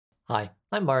Hi,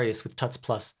 I'm Marius with Tuts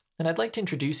Plus, and I'd like to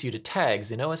introduce you to tags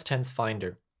in OS X's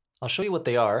Finder. I'll show you what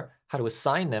they are, how to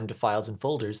assign them to files and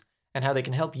folders, and how they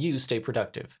can help you stay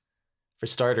productive. For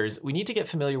starters, we need to get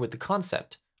familiar with the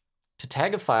concept. To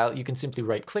tag a file, you can simply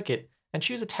right-click it and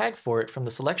choose a tag for it from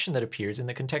the selection that appears in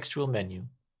the contextual menu.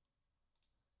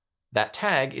 That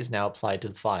tag is now applied to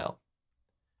the file.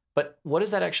 But what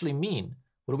does that actually mean?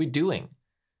 What are we doing?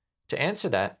 To answer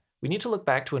that, we need to look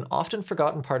back to an often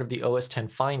forgotten part of the OS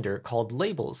X Finder called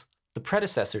labels, the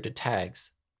predecessor to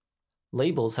tags.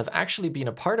 Labels have actually been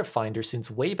a part of Finder since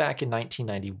way back in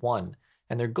 1991,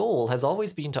 and their goal has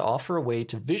always been to offer a way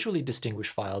to visually distinguish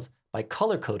files by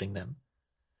color-coding them.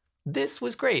 This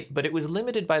was great, but it was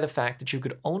limited by the fact that you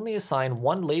could only assign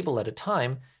one label at a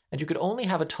time, and you could only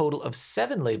have a total of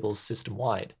 7 labels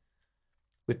system-wide.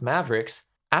 With Mavericks,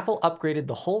 Apple upgraded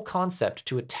the whole concept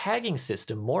to a tagging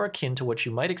system more akin to what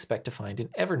you might expect to find in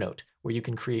Evernote, where you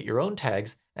can create your own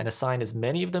tags and assign as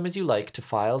many of them as you like to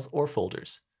files or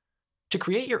folders. To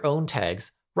create your own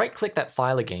tags, right-click that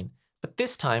file again, but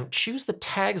this time choose the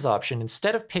Tags option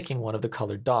instead of picking one of the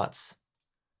colored dots.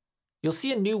 You'll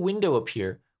see a new window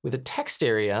appear with a text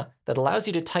area that allows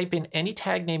you to type in any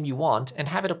tag name you want and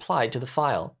have it applied to the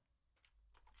file.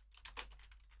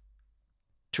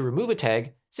 To remove a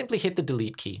tag, simply hit the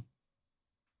Delete key.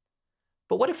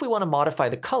 But what if we want to modify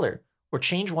the color or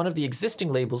change one of the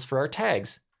existing labels for our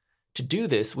tags? To do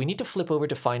this, we need to flip over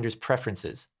to Finder's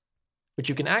Preferences, which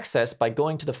you can access by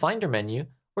going to the Finder menu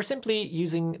or simply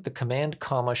using the Command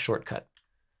comma shortcut.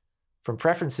 From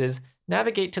Preferences,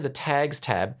 navigate to the Tags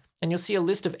tab and you'll see a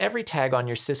list of every tag on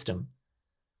your system.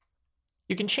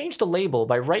 You can change the label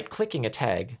by right-clicking a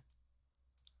tag.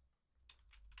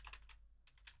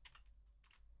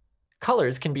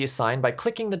 Colors can be assigned by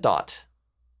clicking the dot.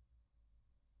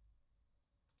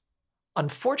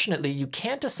 Unfortunately, you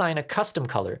can't assign a custom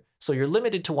color, so you're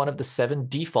limited to one of the 7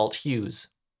 default hues.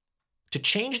 To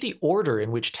change the order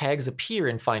in which tags appear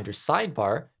in Finder's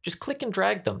sidebar, just click and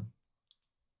drag them.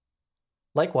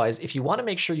 Likewise, if you want to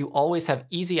make sure you always have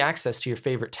easy access to your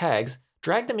favorite tags,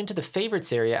 drag them into the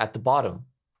Favorites area at the bottom.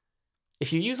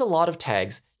 If you use a lot of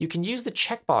tags, you can use the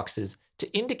checkboxes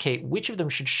to indicate which of them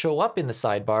should show up in the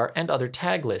sidebar and other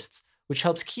tag lists, which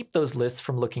helps keep those lists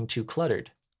from looking too cluttered.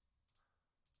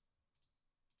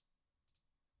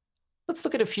 Let's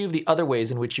look at a few of the other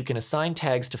ways in which you can assign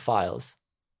tags to files.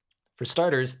 For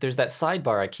starters, there's that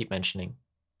sidebar I keep mentioning.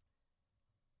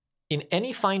 In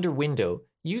any Finder window,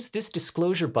 use this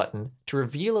disclosure button to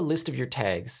reveal a list of your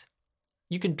tags.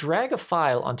 You can drag a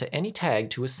file onto any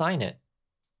tag to assign it.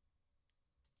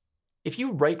 If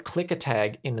you right-click a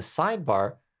tag in the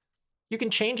sidebar, you can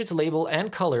change its label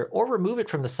and color or remove it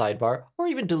from the sidebar or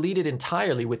even delete it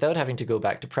entirely without having to go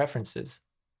back to Preferences.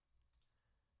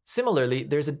 Similarly,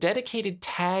 there's a dedicated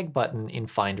Tag button in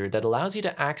Finder that allows you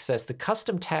to access the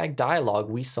custom tag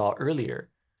dialog we saw earlier.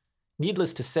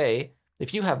 Needless to say,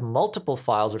 if you have multiple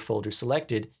files or folders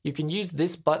selected, you can use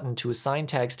this button to assign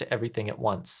tags to everything at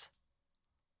once.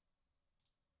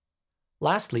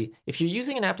 Lastly, if you're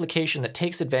using an application that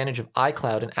takes advantage of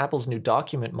iCloud and Apple's new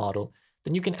document model,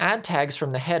 then you can add tags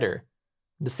from the header,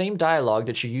 the same dialog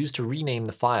that you use to rename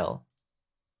the file.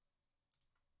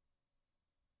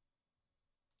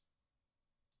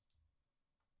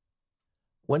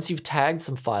 Once you've tagged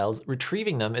some files,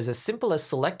 retrieving them is as simple as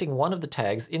selecting one of the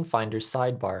tags in Finder's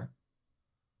sidebar.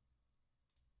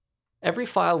 Every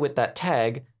file with that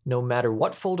tag, no matter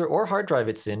what folder or hard drive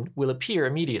it's in, will appear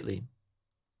immediately.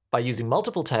 By using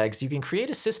multiple tags, you can create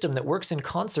a system that works in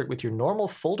concert with your normal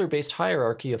folder-based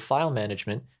hierarchy of file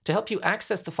management to help you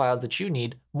access the files that you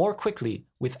need more quickly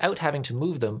without having to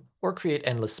move them or create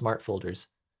endless smart folders.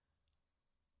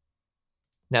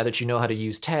 Now that you know how to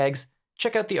use tags,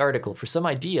 check out the article for some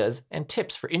ideas and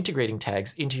tips for integrating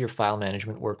tags into your file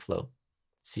management workflow.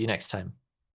 See you next time.